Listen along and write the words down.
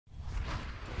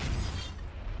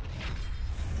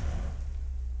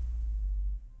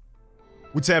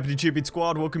What's happening, Champion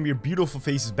Squad? Welcome your beautiful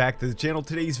faces back to the channel.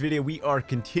 Today's video, we are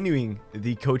continuing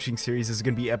the coaching series. This is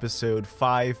going to be episode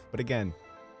 5, but again,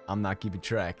 I'm not keeping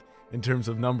track in terms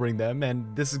of numbering them,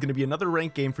 and this is going to be another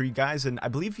rank game for you guys, and I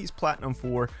believe he's Platinum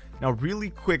 4. Now,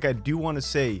 really quick, I do want to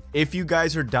say, if you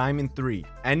guys are Diamond 3,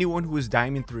 anyone who is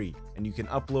Diamond 3, and you can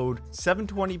upload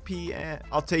 720p,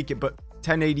 I'll take it, but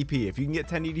 1080p. If you can get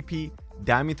 1080p,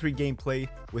 Diamond 3 gameplay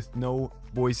with no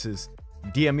voices,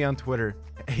 DM me on Twitter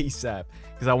ASAP,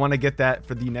 because I want to get that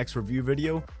for the next review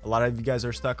video. A lot of you guys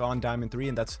are stuck on Diamond 3,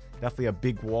 and that's definitely a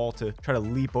big wall to try to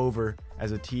leap over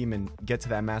as a team and get to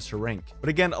that master rank. But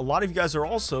again, a lot of you guys are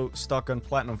also stuck on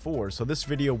Platinum 4, so this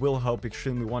video will help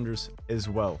extremely wonders as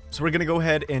well. So we're going to go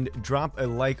ahead and drop a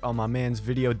like on my man's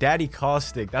video. Daddy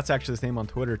Caustic, that's actually his name on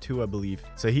Twitter too, I believe.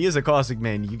 So he is a Caustic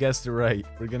man, you guessed it right.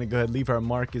 We're going to go ahead and leave our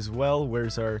mark as well. Where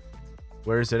is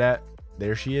it at?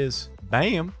 There she is.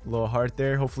 Bam, little heart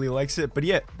there. Hopefully he likes it. But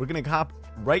yeah, we're gonna hop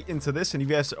right into this, and if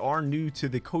you guys are new to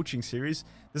the coaching series,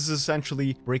 this is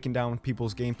essentially breaking down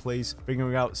people's gameplays,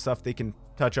 figuring out stuff they can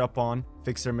touch up on,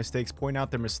 fix their mistakes, point out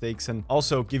their mistakes, and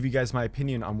also give you guys my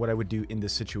opinion on what I would do in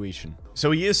this situation.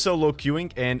 So he is solo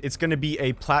queuing, and it's going to be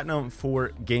a Platinum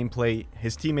 4 gameplay.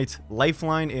 His teammates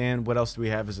Lifeline, and what else do we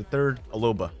have as a third? A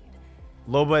Loba.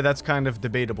 Loba, that's kind of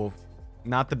debatable.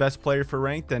 Not the best player for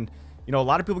ranked, and you know, a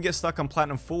lot of people get stuck on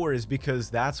Platinum 4 is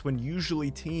because that's when usually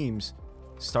teams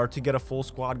start to get a full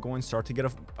squad going, start to get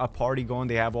a party going.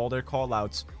 They have all their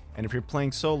callouts. And if you're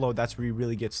playing solo, that's where you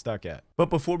really get stuck at. But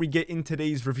before we get in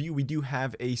today's review, we do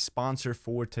have a sponsor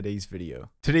for today's video.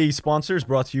 Today's sponsor is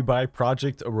brought to you by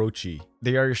Project Orochi.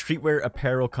 They are a streetwear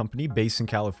apparel company based in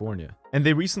California. And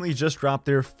they recently just dropped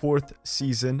their 4th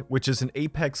season, which is an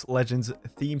Apex Legends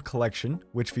themed collection,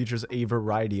 which features a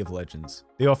variety of legends.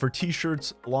 They offer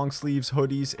t-shirts, long sleeves,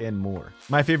 hoodies, and more.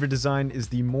 My favorite design is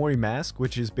the Mori mask,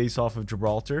 which is based off of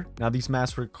Gibraltar. Now, these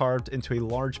masks were carved into a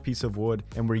large piece of wood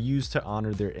and were used to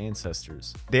honor their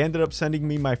ancestors. They ended up sending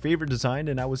me my favorite design,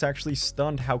 and I was actually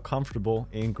stunned how comfortable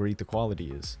and great the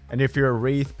quality is. And if you're a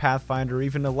Wraith, Pathfinder, or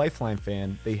even a Lifeline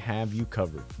fan, they have you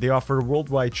covered. They offer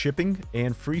worldwide shipping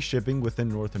and free shipping within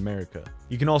North America.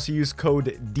 You can also use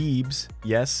code DEEBS,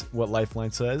 yes, what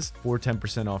Lifeline says, for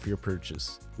 10% off your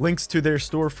purchase. Links to their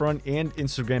storefront and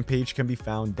Instagram page can be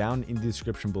found down in the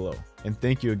description below. And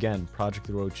thank you again, Project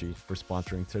Orochi, for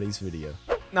sponsoring today's video.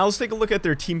 Now let's take a look at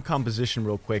their team composition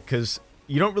real quick, because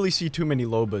you don't really see too many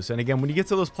Lobas. And again, when you get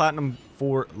to those Platinum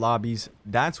 4 lobbies,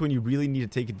 that's when you really need to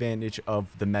take advantage of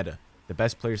the meta, the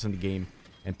best players in the game,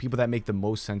 and people that make the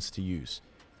most sense to use.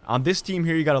 On this team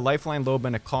here, you got a Lifeline, Loba,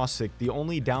 and a Caustic. The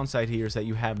only downside here is that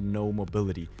you have no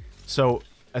mobility. So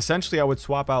essentially, I would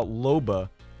swap out Loba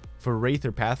for Wraith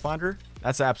or Pathfinder.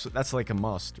 That's like a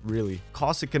must, really.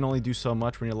 Caustic can only do so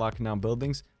much when you're locking down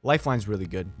buildings. Lifeline's really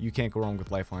good. You can't go wrong with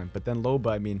Lifeline. But then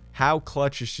Loba, I mean, how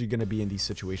clutch is she going to be in these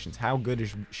situations? How good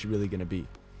is she really going to be?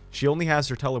 She only has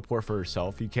her teleport for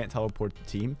herself. You can't teleport the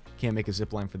team. Can't make a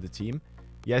zipline for the team.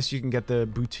 Yes, you can get the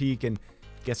boutique and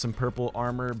get some purple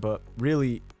armor, but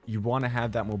really, you want to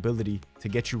have that mobility to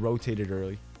get you rotated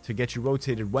early, to get you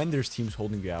rotated when there's teams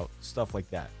holding you out, stuff like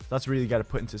that. That's really got to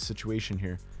put into a situation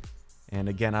here. And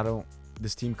again,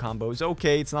 this team combo is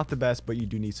okay. It's not the best, but you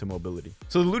do need some mobility.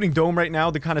 So the looting dome right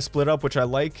now, they kind of split up, which I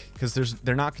like, because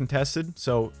they're not contested.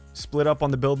 So split up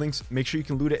on the buildings. Make sure you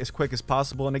can loot it as quick as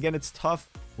possible. And again, it's tough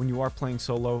when you are playing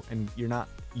solo and you're not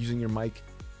using your mic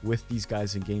with these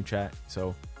guys in game chat.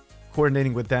 So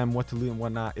coordinating with them, what to loot and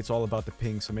whatnot, it's all about the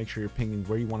ping. So make sure you're pinging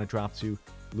where you want to drop to,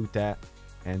 loot that,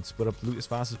 and split up the loot as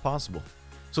fast as possible.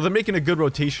 So they're making a good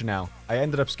rotation now. I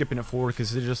ended up skipping it forward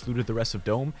because they just looted the rest of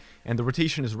Dome, and the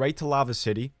rotation is right to Lava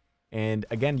City. And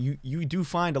again, you do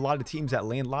find a lot of teams that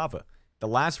land lava. The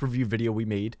last review video we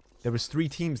made, there was 3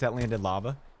 teams that landed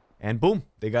lava, and boom,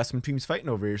 they got some teams fighting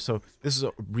over here. So this is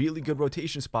a really good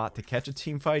rotation spot to catch a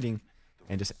team fighting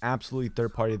and just absolutely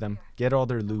third party them, get all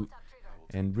their loot,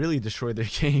 and really destroy their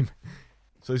game.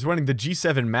 So he's running the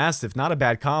G7 Mastiff, not a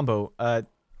bad combo.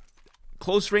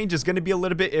 Close range is going to be a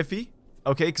little bit iffy,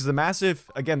 okay, because the Mastiff,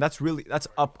 again, that's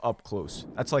up close.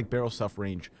 That's like barrel stuff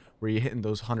range, where you're hitting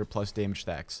those 100+ damage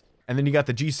stacks. And then you got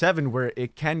the G7, where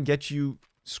it can get you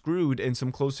screwed in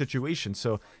some close situations.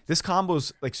 So this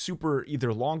combo's like super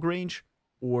either long range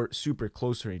or super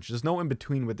close range. There's no in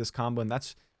between with this combo, and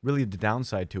that's really the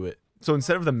downside to it. So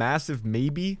instead of the Mastiff,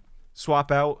 maybe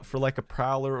swap out for like a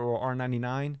Prowler or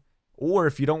R99, or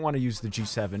if you don't want to use the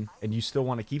G7 and you still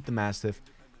want to keep the Mastiff,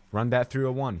 run that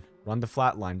 301, run the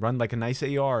Flatline, run like a nice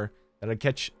AR that'll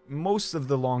catch most of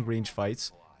the long range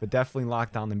fights, but definitely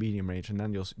lock down the medium range, and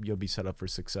then you'll be set up for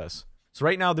success. So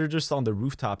right now they're just on the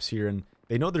rooftops here, and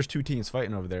they know there's 2 teams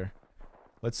fighting over there.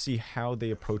 Let's see how they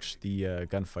approach the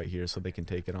gunfight here so they can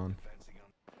take it on.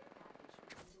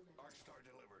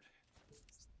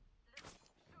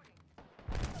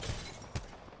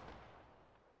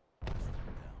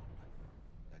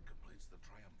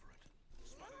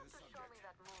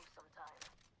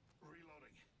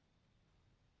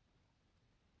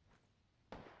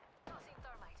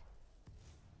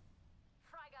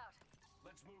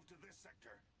 Let's move to this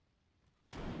sector.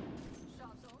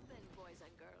 Shops open, boys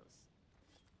and girls.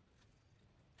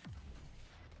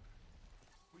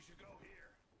 We should go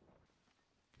here.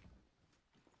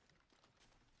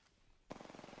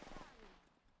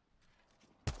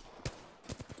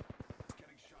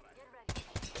 Getting shot at. Get ready.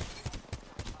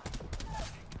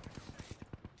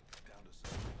 Down to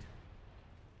something.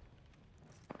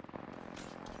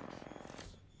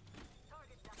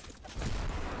 Target down.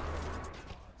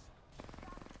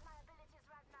 My abilities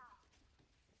right now.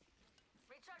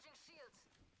 Recharging shields.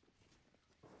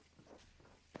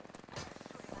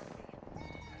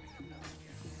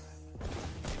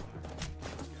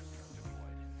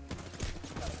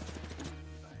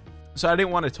 So I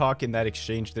didn't want to talk in that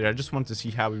exchange there. I just wanted to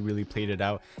see how we really played it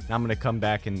out. And I'm going to come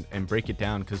back and break it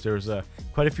down because there's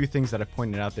quite a few things that I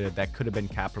pointed out there that could have been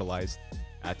capitalized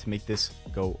to make this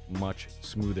go much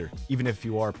smoother, even if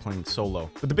you are playing solo.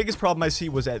 But the biggest problem I see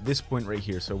was at this point right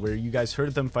here. So where you guys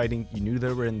heard them fighting, you knew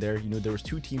they were in there, you knew there was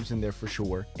 2 teams in there for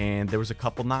sure, and there was a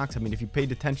couple knocks. I mean, if you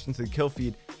paid attention to the kill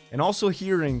feed and also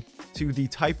hearing to the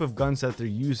type of guns that they're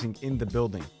using in the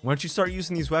building, once you start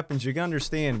using these weapons, you're gonna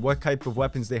understand what type of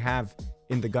weapons they have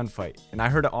in the gunfight. And I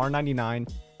heard an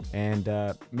R99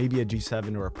 and maybe a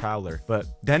G7 or a Prowler, but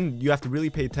then you have to really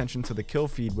pay attention to the kill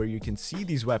feed where you can see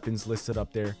these weapons listed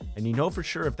up there, and you know for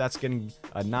sure if that's getting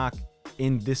a knock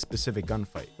in this specific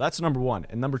gunfight. That's number 1.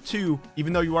 And number 2,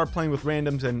 even though you are playing with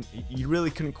randoms and you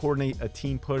really couldn't coordinate a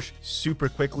team push super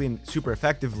quickly and super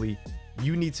effectively,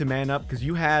 you need to man up because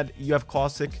you have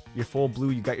caustic, you're full blue,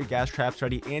 you got your gas traps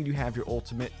ready, and you have your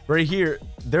ultimate. Right here,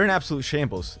 they're in absolute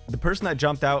shambles. The person that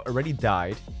jumped out already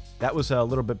died. That was a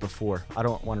little bit before. I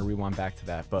don't want to rewind back to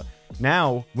that. But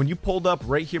now, when you pulled up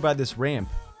right here by this ramp,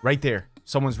 right there,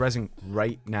 someone's rezzing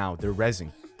right now. They're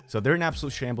rezzing. So they're in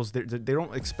absolute shambles. They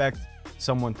don't expect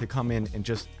someone to come in and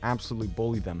just absolutely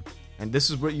bully them. And this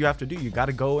is what you have to do. You got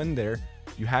to go in there.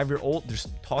 You have your ult.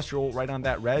 Just toss your ult right on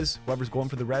that res. Whoever's going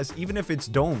for the res, even if it's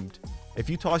domed. If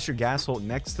you toss your gas ult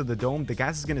next to the dome, the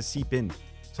gas is going to seep in.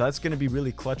 So that's going to be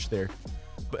really clutch there.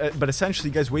 But essentially,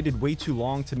 you guys waited way too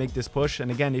long to make this push.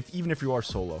 And again, even if you are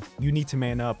solo, you need to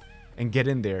man up and get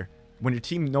in there. When your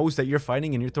team knows that you're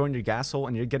fighting and you're throwing your gas hole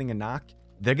and you're getting a knock,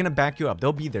 they're going to back you up.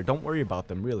 They'll be there. Don't worry about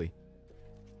them, really.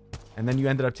 And then you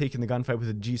ended up taking the gunfight with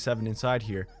a G7 inside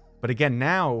here. But again,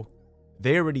 now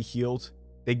they already healed.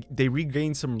 They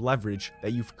regained some leverage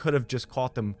that you could have just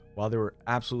caught them while they were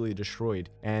absolutely destroyed.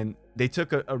 And they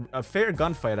took a fair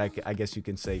gunfight, I guess you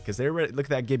can say, because they were, look at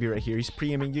that Gibby right here. He's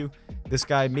pre-aiming you. This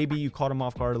guy, maybe you caught him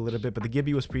off guard a little bit, but the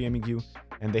Gibby was pre-aiming you.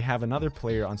 And they have another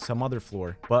player on some other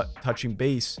floor. But touching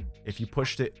base, if you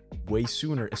pushed it way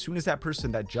sooner, as soon as that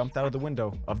person that jumped out of the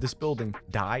window of this building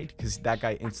died, because that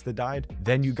guy insta-died,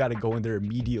 then you got to go in there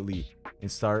immediately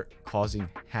and start causing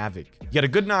havoc. You got a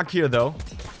good knock here, though.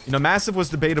 You know, Massive was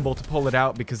debatable to pull it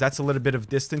out because that's a little bit of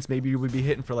distance. Maybe you would be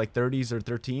hitting for like 30s or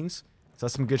 13s. So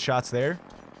that's some good shots there.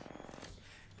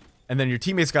 And then your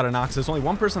teammates got a knock. So there's only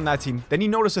one person on that team. Then you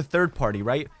notice a third party,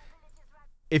 right?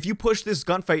 If you pushed this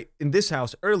gunfight in this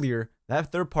house earlier,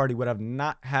 that third party would have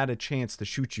not had a chance to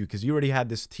shoot you because you already had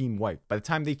this team wiped. By the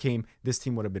time they came, this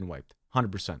team would have been wiped.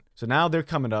 100%. So now they're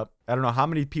coming up. I don't know how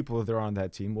many people there are on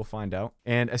that team. We'll find out.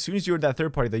 And as soon as you're that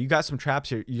third party, though, you got some traps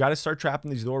here. You got to start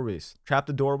trapping these doorways. Trap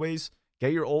the doorways.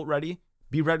 Get your ult ready.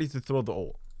 Be ready to throw the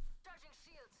ult.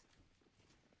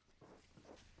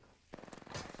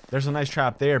 There's a nice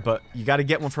trap there, but you got to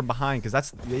get one from behind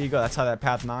because there you go. That's how that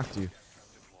path knocked you.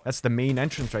 That's the main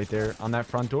entrance right there on that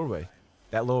front doorway.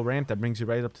 That little ramp that brings you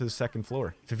right up to the second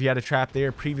floor. So if you had a trap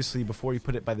there previously before you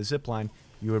put it by the zip line,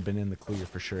 you would have been in the clear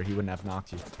for sure. He wouldn't have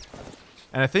knocked you.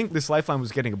 And I think this Lifeline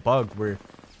was getting a bug where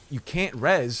you can't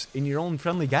res in your own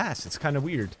friendly gas. It's kind of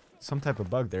weird. Some type of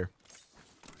bug there.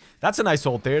 That's a nice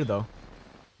ult there, though.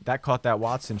 That caught that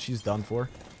Watson. She's done for.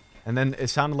 And then it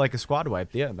sounded like a squad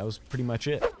wipe. Yeah, that was pretty much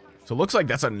it. So it looks like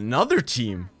that's another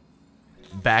team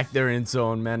back there in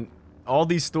zone, man. All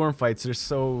these storm fights are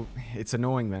so... It's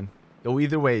annoying, man. Go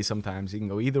either way sometimes. You can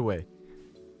go either way.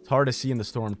 It's hard to see in the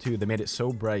storm, too. They made it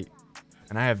so bright.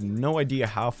 And I have no idea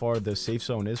how far the safe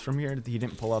zone is from here. He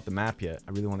didn't pull out the map yet.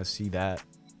 I really want to see that.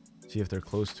 See if they're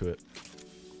close to it.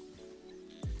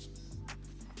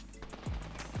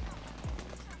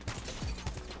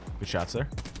 Good shots there.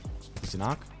 Easy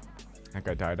knock. That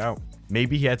guy died out.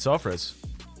 Maybe he had self-res.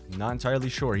 Not entirely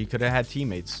sure. He could have had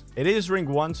teammates. It is ring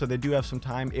 1, so they do have some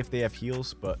time if they have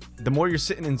heals, but the more you're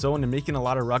sitting in zone and making a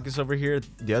lot of ruckus over here,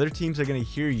 the other teams are going to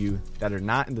hear you that are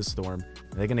not in the storm.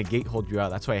 And they're going to gate hold you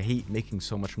out. That's why I hate making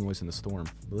so much noise in the storm.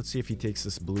 But let's see if he takes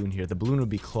this balloon here. The balloon would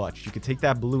be clutch. You could take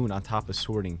that balloon on top of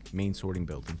sorting, main sorting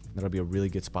building. That'll be a really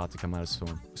good spot to come out of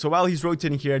storm. So while he's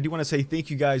rotating here, I do want to say thank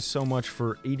you guys so much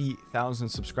for 80,000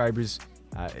 subscribers.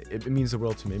 It means the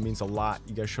world to me. It means a lot.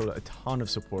 You guys showed a ton of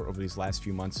support over these last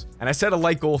few months. And I set a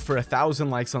like goal for 1,000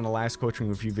 likes on the last coaching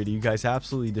review video. You guys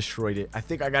absolutely destroyed it. I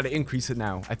think I got to increase it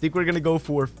now. I think we're going to go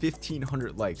for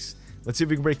 1,500 likes. Let's see if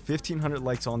we can break 1,500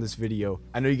 likes on this video.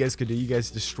 I know you guys could do. You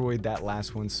guys destroyed that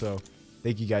last one. So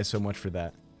thank you guys so much for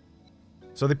that.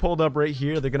 So they pulled up right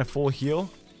here. They're going to full heal.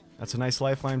 That's a nice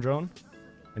lifeline drone.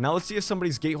 And now let's see if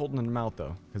somebody's gate holding them out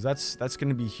though, because that's going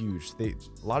to be huge. A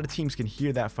lot of teams can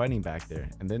hear that fighting back there,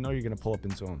 and they know you're going to pull up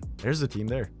in zone. There's the team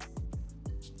there.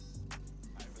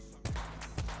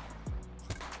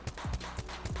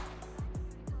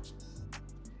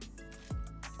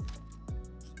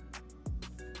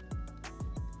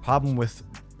 Problem with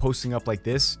posting up like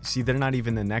this, see, they're not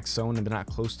even in the next zone and they're not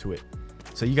close to it.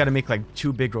 So you got to make like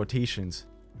 2 big rotations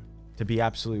to be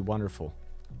absolutely wonderful.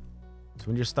 So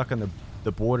when you're stuck on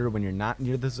the border, when you're not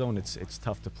near the zone, it's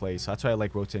tough to play. So that's why I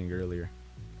like rotating earlier.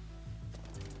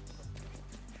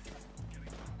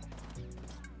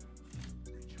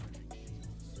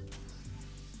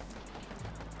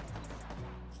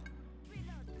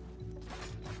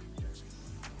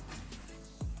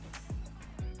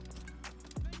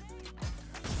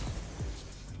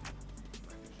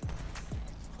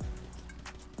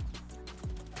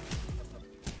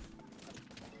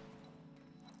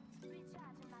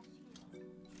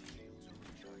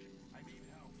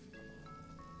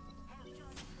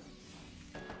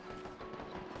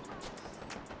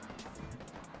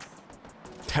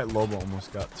 That Loba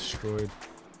almost got destroyed.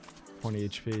 20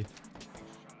 HP.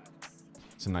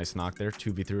 It's a nice knock there.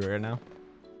 2v3 right now.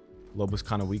 Loba's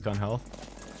kind of weak on health.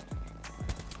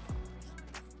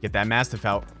 Get that Mastiff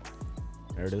out.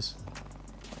 There it is.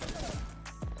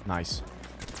 Nice.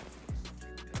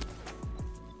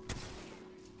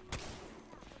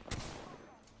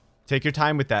 Take your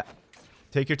time with that.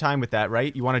 Take your time with that,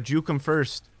 right? You want to juke him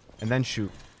first and then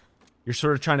shoot. You're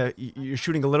sort of trying to... You're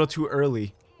shooting a little too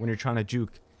early when you're trying to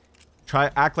juke.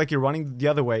 Act like you're running the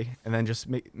other way and then just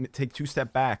take 2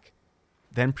 steps back.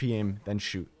 Then pre-aim, then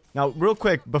shoot. Now, real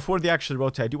quick, before the actual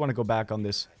rotate, I do want to go back on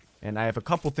this. And I have a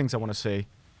couple things I want to say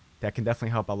that can definitely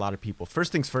help a lot of people.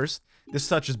 First things first, this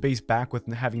touch is based back with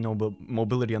having no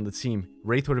mobility on the team.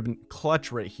 Wraith would have been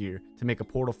clutch right here to make a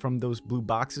portal from those blue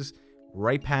boxes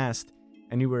right past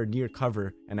anywhere near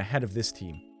cover and ahead of this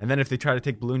team. And then if they try to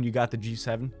take balloon, you got the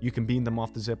G7. You can beam them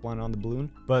off the zipline on the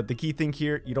balloon. But the key thing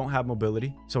here, you don't have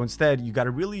mobility. So instead, you got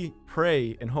to really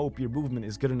pray and hope your movement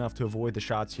is good enough to avoid the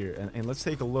shots here. And let's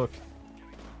take a look.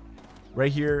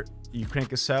 Right here, you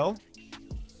crank a cell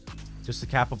just to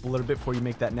cap up a little bit before you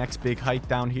make that next big hike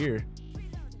down here.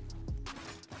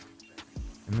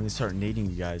 And then they start nading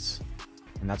you guys.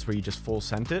 And that's where you just full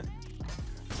sent it.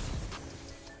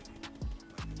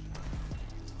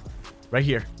 Right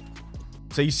here.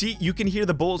 So you see, you can hear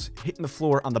the bullets hitting the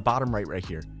floor on the bottom right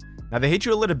here. Now they hit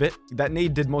you a little bit. That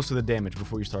nade did most of the damage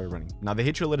before you started running. Now they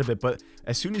hit you a little bit, but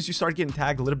as soon as you start getting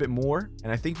tagged a little bit more,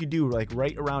 and I think you do, like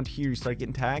right around here, you start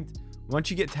getting tagged. Once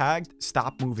you get tagged,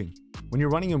 stop moving. When you're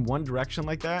running in one direction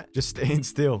like that, just staying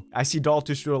still. I see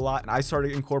Daltus do a lot, and I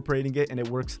started incorporating it, and it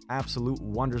works absolute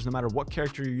wonders no matter what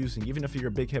character you're using, even if you're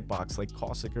a big hitbox like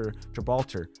Caustic or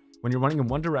Gibraltar. When you're running in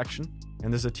one direction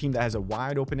and there's a team that has a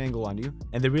wide open angle on you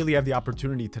and they really have the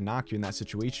opportunity to knock you in that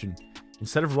situation,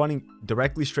 instead of running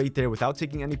directly straight there without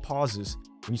taking any pauses,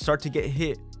 when you start to get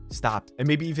hit, stop. And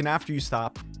maybe even after you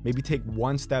stop, maybe take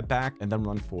 1 step back and then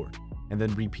run forward and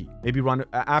then repeat. Maybe run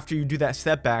after you do that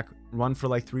step back, run for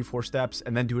like 3-4 steps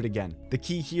and then do it again. The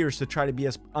key here is to try to be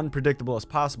as unpredictable as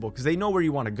possible because they know where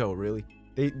you want to go, really.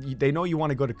 They know you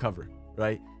want to go to cover,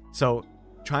 right? So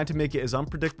trying to make it as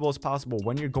unpredictable as possible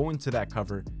when you're going to that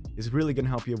cover is really going to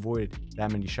help you avoid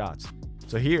that many shots.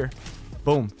 So here,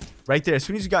 boom, right there. As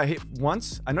soon as you got hit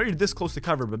once, I know you're this close to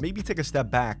cover, but maybe take a step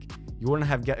back. You wouldn't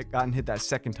have gotten hit that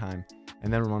second time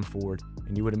and then run forward,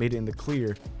 and you would have made it in the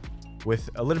clear with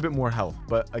a little bit more health.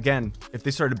 But again, if they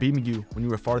started beaming you when you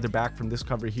were farther back from this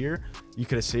cover here, you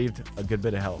could have saved a good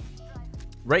bit of health.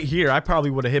 Right here, I probably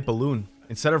would have hit balloon.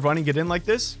 Instead of running it in like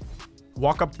this,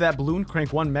 walk up to that balloon,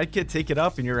 crank 1 medkit, take it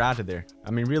up, and you're out of there.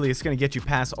 I mean, really, it's going to get you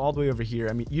past all the way over here.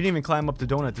 I mean, you didn't even climb up the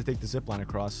donut to take the zipline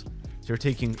across. So you're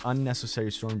taking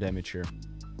unnecessary storm damage here.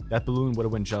 that balloon would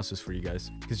have went justice for you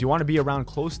guys. Because you want to be around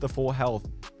close to full health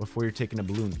before you're taking a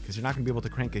balloon. Because you're not going to be able to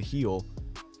crank a heal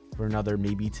for another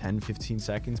maybe 10-15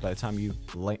 seconds by the time you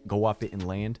go up it and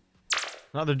land.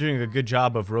 Now they're doing a good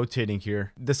job of rotating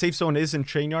here. The safe zone is in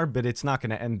train yard, but it's not going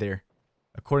to end there.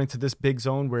 According to this big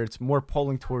zone where it's more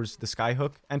pulling towards the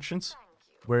skyhook entrance,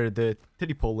 where the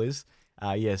titty pole is.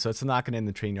 Yeah, so it's not going to end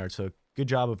the train yard. So good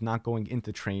job of not going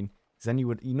into train. Because then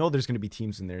you know there's going to be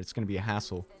teams in there. It's going to be a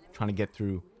hassle trying to get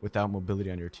through without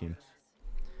mobility on your team.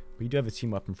 But you do have a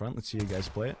team up in front. Let's see you guys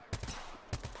play it.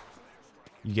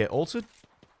 You get ulted.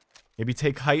 Maybe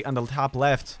take height on the top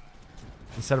left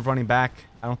instead of running back.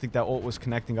 I don't think that ult was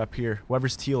connecting up here.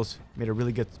 Whoever's teals made a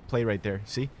really good play right there.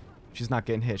 See? She's not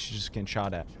getting hit. She's just getting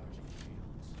shot at.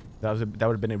 That would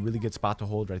have been a really good spot to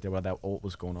hold right there while that ult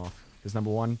was going off. Because number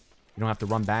one, you don't have to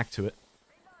run back to it.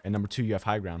 And number two, you have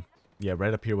high ground. Yeah,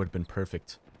 right up here would have been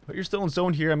perfect. But you're still in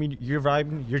zone here. I mean, you're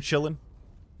vibing. You're chilling.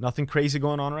 Nothing crazy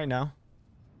going on right now.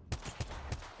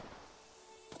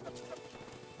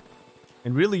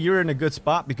 And really, you're in a good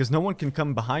spot because no one can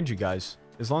come behind you guys.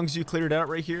 As long as you clear it out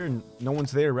right here and no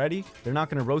one's there ready, they're not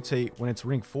going to rotate when it's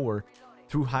ring 4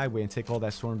 through highway and take all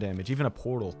that storm damage. Even a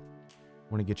portal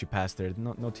want to get you past there.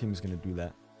 No team is going to do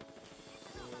that.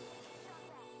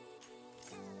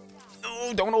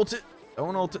 Oh, don't ult it.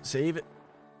 Don't ult it. Save it.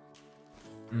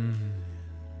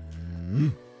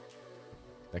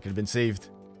 That could have been saved.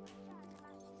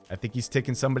 I think he's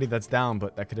taking somebody that's down,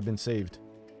 but that could have been saved.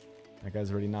 That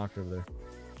guy's already knocked over there.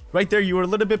 Right there, you were a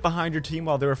little bit behind your team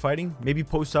while they were fighting. Maybe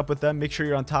post up with them. Make sure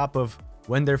you're on top of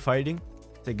when they're fighting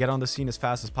to get on the scene as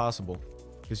fast as possible.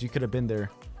 Because you could have been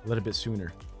there a little bit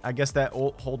sooner. I guess that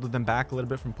ult holded them back a little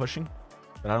bit from pushing.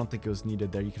 But I don't think it was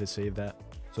needed there. You could have saved that.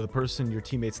 So the person your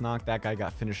teammates knocked, that guy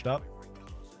got finished up.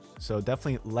 So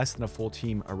definitely less than a full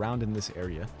team around in this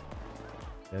area.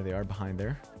 There they are behind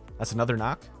there. That's another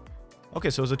knock. Okay,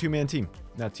 so it was a 2-man team.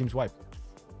 That team's wiped.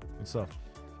 Good stuff.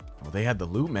 Oh, they had the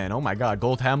loot, man. Oh my god.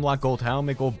 Gold hemlock, gold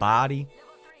helmet, gold body.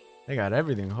 They got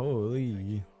everything.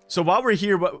 Holy. So while we're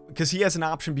here, because he has an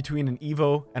option between an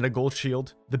Evo and a gold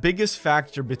shield, the biggest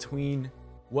factor between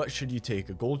what should you take,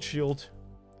 a gold shield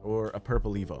or a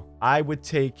purple Evo? I would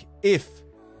take, if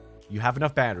you have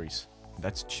enough batteries.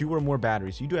 That's 2 or more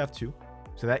batteries. You do have 2.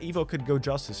 So that Evo could go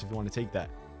justice if you want to take that.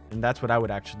 And that's what I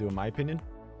would actually do in my opinion.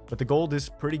 But the gold is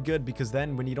pretty good because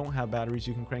then when you don't have batteries,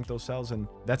 you can crank those cells and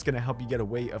that's going to help you get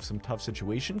away of some tough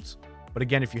situations. But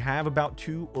again, if you have about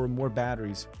 2 or more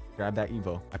batteries, grab that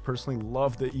Evo. I personally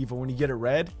love the Evo. When you get it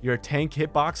red, you're a tank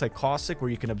hitbox like Caustic where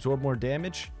you can absorb more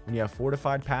damage. When you have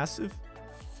fortified passive,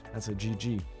 that's a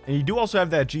GG. And you do also have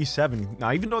that G7.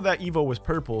 Now, even though that Evo was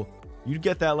purple, you'd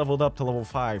get that leveled up to level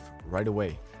 5 right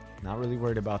away. Not really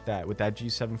worried about that. With that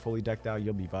G7 fully decked out,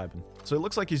 you'll be vibing. So it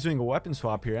looks like he's doing a weapon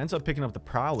swap here. Ends up picking up the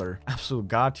Prowler. Absolute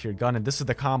god tier gun. And this is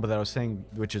the combo that I was saying,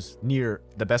 which is near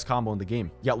the best combo in the game.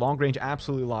 You got long range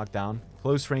absolutely locked down.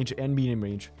 Close range and medium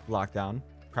range locked down.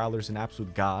 Prowler's an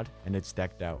absolute god. And it's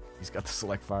decked out. He's got the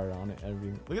select fire on it.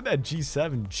 Everything. Look at that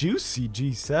G7. Juicy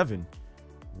G7.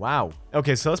 Wow.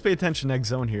 Okay, so let's pay attention next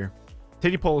zone here.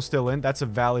 Titty pole is still in. That's a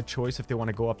valid choice if they want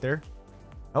to go up there.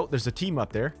 Oh, there's a team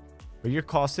up there. But you're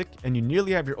Caustic, and you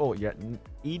nearly have your ult. You're at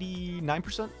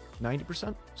 89%?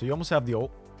 90%? So you almost have the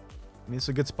ult. I mean, it's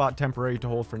a good spot temporary to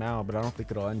hold for now, but I don't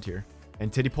think it'll end here.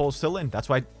 And Titty pole is still in. That's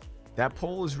why that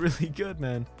pole is really good,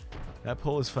 man. That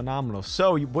pole is phenomenal.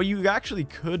 So what you actually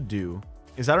could do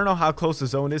is, I don't know how close the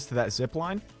zone is to that zip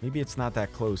line. Maybe it's not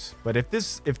that close. But if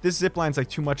this zip line's like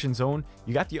too much in zone,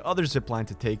 you got the other zip line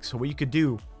to take. So what you could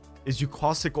do is you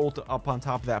Caustic ult up on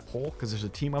top of that pole because there's a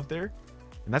team up there.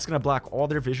 And that's going to block all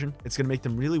their vision. It's going to make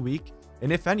them really weak.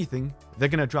 And if anything, they're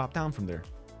going to drop down from there.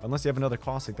 Unless you have another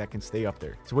Caustic that can stay up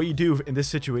there. So what you do in this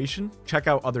situation, check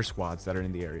out other squads that are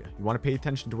in the area. You want to pay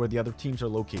attention to where the other teams are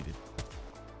located.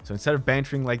 So instead of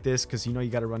bantering like this, because you know you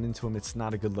got to run into them, it's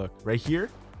not a good look. Right here,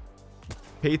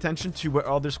 pay attention to where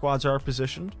other squads are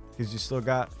positioned. Because you still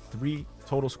got 3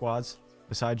 total squads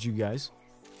besides you guys.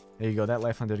 There you go. That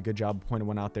Lifeline did a good job pointing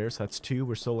one out there. So that's 2.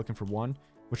 We're still looking for 1,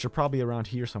 which are probably around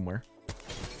here somewhere.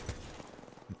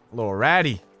 A little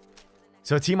ratty.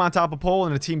 So a team on top of pole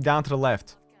and a team down to the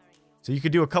left. So you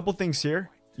could do a couple things here.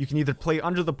 You can either play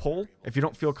under the pole if you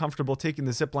don't feel comfortable taking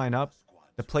the zip line up.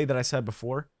 The play that I said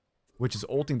before, which is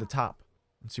ulting the top.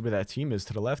 Let's see where that team is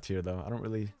to the left here, though. I don't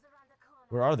really...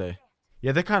 Where are they?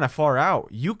 Yeah, they're kind of far out.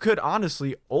 You could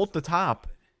honestly ult the top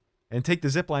and take the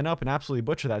zip line up and absolutely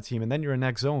butcher that team. And then you're in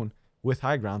next zone with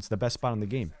high ground. It's the best spot in the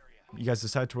game. You guys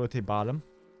decide to rotate bottom.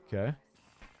 Okay.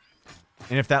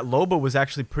 And if that Loba was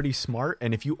actually pretty smart,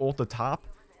 and if you ult the top,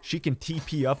 she can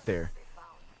TP up there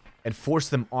and force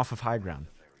them off of high ground.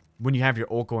 when you have your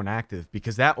ult going active,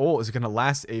 because that ult is going to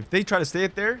last. If they try to stay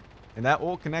it there and that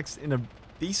ult connects in a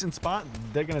decent spot,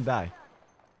 they're going to die.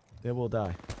 They will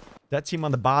die. That team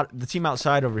on the bottom, the team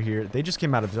outside over here, they just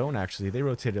came out of zone actually. They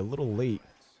rotated a little late.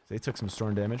 They took some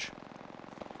storm damage.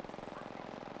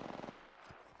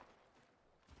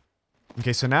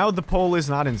 Okay, so now the pole is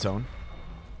not in zone.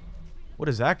 What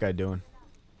is that guy doing?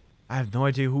 I have no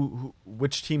idea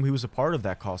which team he was a part of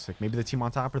that caustic. Maybe the team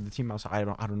on top or the team outside. I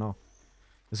don't know.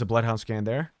 There's a Bloodhound scan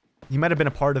there. He might have been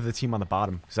a part of the team on the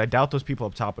bottom, because I doubt those people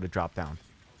up top would have dropped down.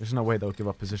 There's no way they'll give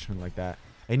up position like that.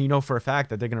 And you know for a fact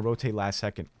that they're going to rotate last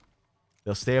second.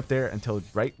 They'll stay up there until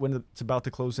right when it's about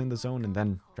to close in the zone and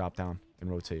then drop down and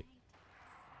rotate.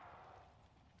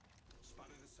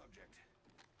 Spotted the subject.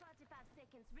 45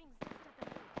 seconds. Rings just up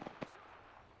ahead.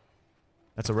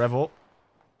 That's a Revolt.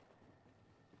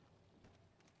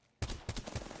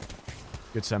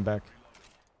 Good send back.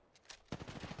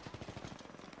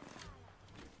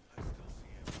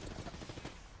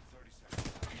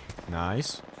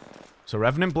 Nice. So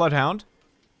Revenant, Bloodhound.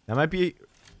 That might be...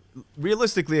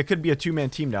 Realistically, it could be a two-man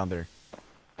team down there.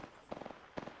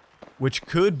 Which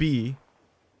could be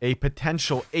a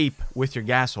potential ape with your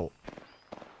gas ult.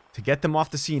 To get them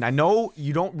off the scene. I know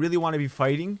you don't really want to be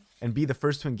fighting and be the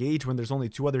first to engage when there's only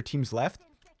 2 other teams left.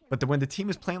 But when the team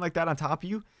is playing like that on top of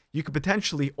you, you could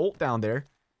potentially ult down there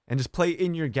and just play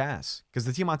in your gas. Because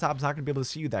the team on top is not going to be able to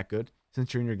see you that good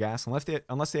since you're in your gas. Unless they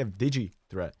have Digi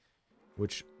threat.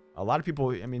 Which a lot of people,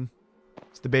 I mean,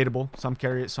 it's debatable. Some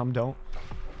carry it, some don't.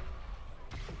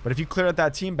 But if you clear out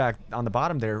that team back on the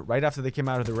bottom there, right after they came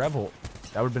out of the Revolt,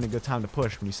 that would have been a good time to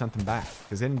push when you sent them back.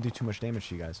 Because they didn't do too much damage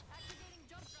to you guys.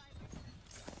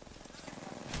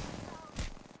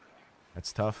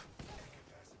 That's tough.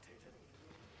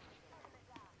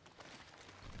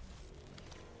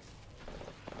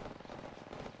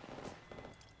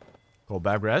 Gold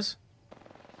bag res.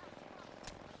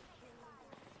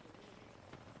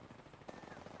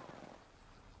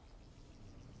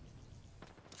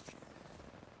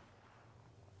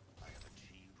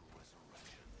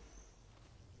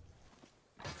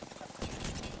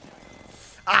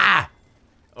 Ah!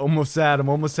 Almost had him,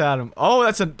 almost had him.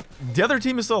 Oh, the other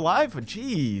team is still alive?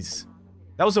 Jeez.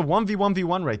 That was a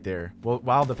 1v1v1 right there. Well,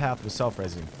 while the path was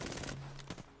self-resing.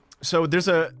 So there's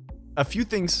a few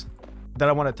things that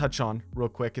I want to touch on real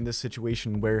quick in this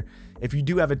situation where if you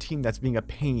do have a team that's being a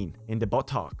pain in the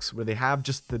buttocks, where they have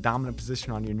just the dominant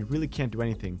position on you and you really can't do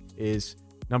anything, is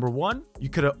number one, you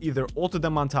could have either ulted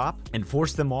them on top and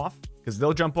forced them off, because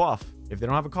they'll jump off. If they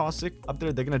don't have a caustic up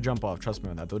there, they're going to jump off. Trust me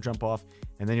on that. They'll jump off,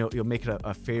 and then you'll make it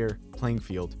a fair playing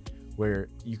field where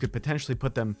you could potentially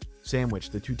put them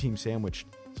sandwiched, the 2 teams sandwiched,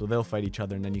 so they'll fight each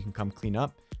other and then you can come clean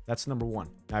up. That's number one.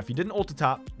 Now, if you didn't ult the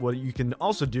top, what you can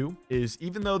also do is,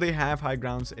 even though they have high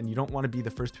grounds and you don't want to be the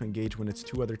first to engage when it's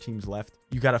 2 other teams left,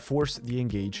 you got to force the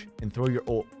engage and throw your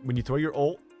ult. When you throw your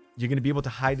ult, you're going to be able to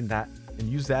hide in that and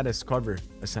use that as cover,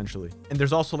 essentially. And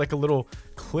there's also like a little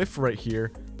cliff right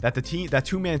here that the team, that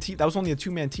 2-man team, that was only a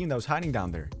 2-man team that was hiding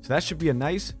down there. So that should be a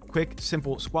nice, quick,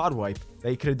 simple squad wipe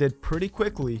that you could have did pretty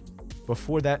quickly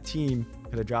before that team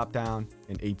could have dropped down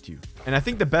and aped you. And I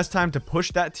think the best time to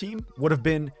push that team would have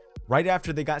been right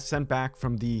after they got sent back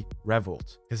from the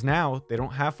Revolt. Because now they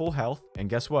don't have full health. And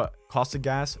guess what? Cost of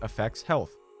gas affects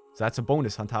health. So that's a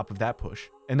bonus on top of that push.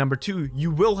 And number 2,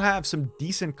 you will have some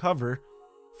decent cover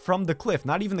from the cliff.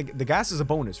 Not even the gas is a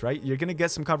bonus, right? You're going to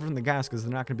get some cover from the gas because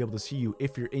they're not going to be able to see you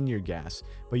if you're in your gas.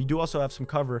 But you do also have some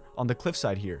cover on the cliff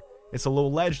side here. It's a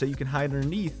little ledge that you can hide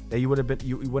underneath that you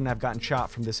wouldn't have gotten shot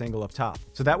from this angle up top.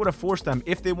 So that would have forced them,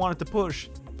 if they wanted to push,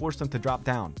 forced them to drop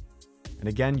down. And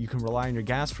again, you can rely on your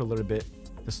gas for a little bit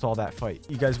to stall that fight.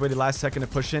 You guys waited last second to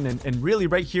push in, and really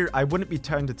right here, I wouldn't be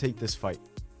trying to take this fight.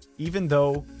 Even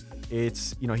though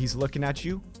it's, you know, he's looking at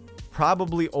you,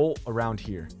 probably ult around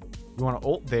here. You want to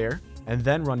ult there and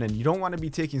then run in. You don't want to be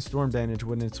taking storm damage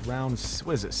when it's around,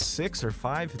 what is it, 6 or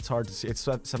 5? It's hard to see. It's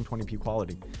 720p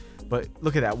quality. But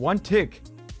look at that. One tick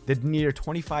did near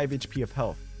 25 HP of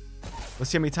health.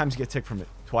 Let's see how many times you get ticked from it.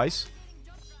 Twice.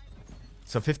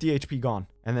 So 50 HP gone.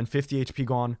 And then 50 HP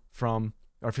gone from,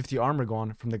 or 50 armor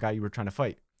gone from the guy you were trying to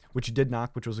fight. Which you did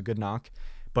knock, which was a good knock.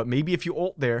 But maybe if you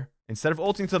ult there, instead of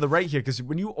ulting to the right here, because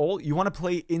when you ult, you want to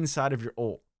play inside of your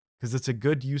ult. Because it's a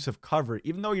good use of cover.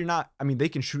 Even though you're not, I mean, they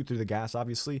can shoot through the gas,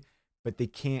 obviously. But they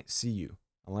can't see you.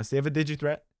 Unless they have a digi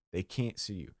threat, they can't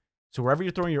see you. So wherever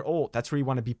you're throwing your ult, that's where you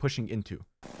want to be pushing into.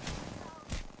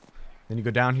 Then you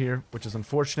go down here, which is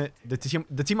unfortunate. The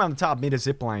team on the top made a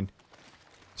zip line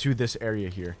to this area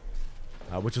here,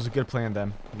 which was a good play on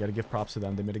them. You got to give props to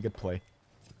them. They made a good play.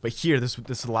 But here, this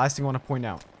is the last thing I want to point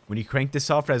out. When you crank this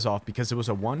self-res off, because it was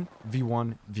a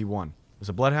 1v1v1. It was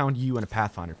a Bloodhound, you, and a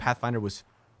Pathfinder. Pathfinder was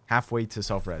halfway to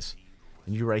self-res.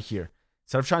 And you right here.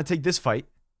 Instead of trying to take this fight,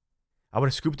 I would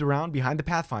have scooped around behind the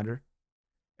Pathfinder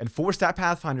and forced that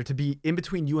Pathfinder to be in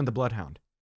between you and the Bloodhound.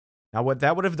 Now, what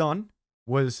that would have done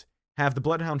was have the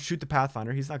Bloodhound shoot the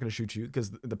Pathfinder. He's not going to shoot you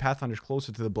because the Pathfinder's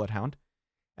closer to the Bloodhound.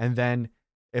 And then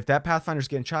if that Pathfinder's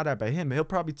getting shot at by him,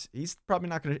 he's probably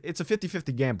not going to... It's a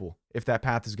 50-50 gamble if that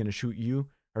Path is going to shoot you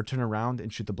or turn around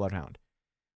and shoot the Bloodhound.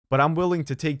 But I'm willing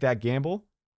to take that gamble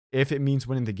if it means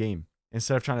winning the game.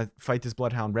 Instead of trying to fight this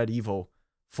Bloodhound Red Evo,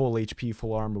 full HP,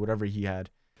 full armor, whatever he had.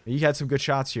 He had some good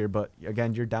shots here, but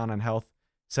again, you're down on health.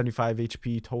 75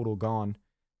 HP total gone.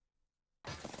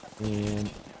 And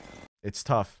it's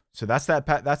tough. So that's the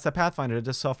Pathfinder that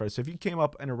does self-res. So if you came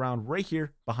up and around right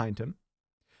here behind him,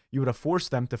 you would have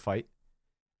forced them to fight.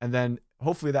 And then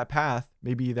hopefully that Path,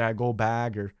 maybe either had gold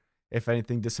bag or if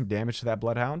anything, did some damage to that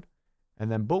Bloodhound.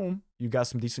 And then boom, you got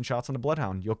some decent shots on the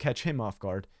Bloodhound. You'll catch him off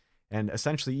guard. And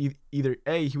essentially either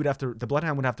A, the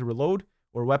Bloodhound would have to reload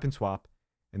or weapon swap.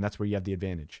 And that's where you have the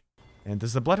advantage. And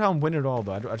does the Bloodhound win it all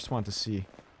though? I just want to see.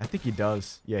 I think he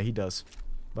does. Yeah, he does.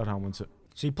 Bloodhound wins it.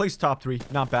 So he placed top 3.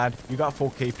 Not bad. You got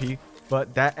full KP.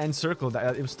 But that end circle,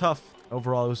 it was tough.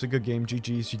 Overall, it was a good game.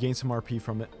 GG's. You gained some RP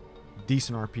from it.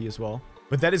 Decent RP as well.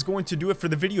 But that is going to do it for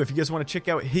the video. If you guys want to check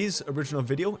out his original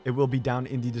video, it will be down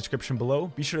in the description below.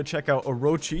 Be sure to check out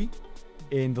Orochi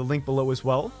in the link below as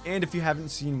well. And if you haven't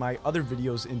seen my other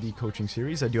videos in the coaching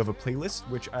series, I do have a playlist,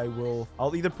 which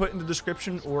I'll either put in the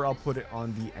description or I'll put it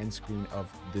on the end screen of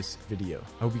this video.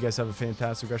 I hope you guys have a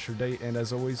fantastic rest of your day. And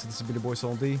as always, this has been your boy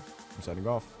Sultan D. I'm signing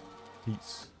off.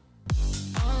 Peace.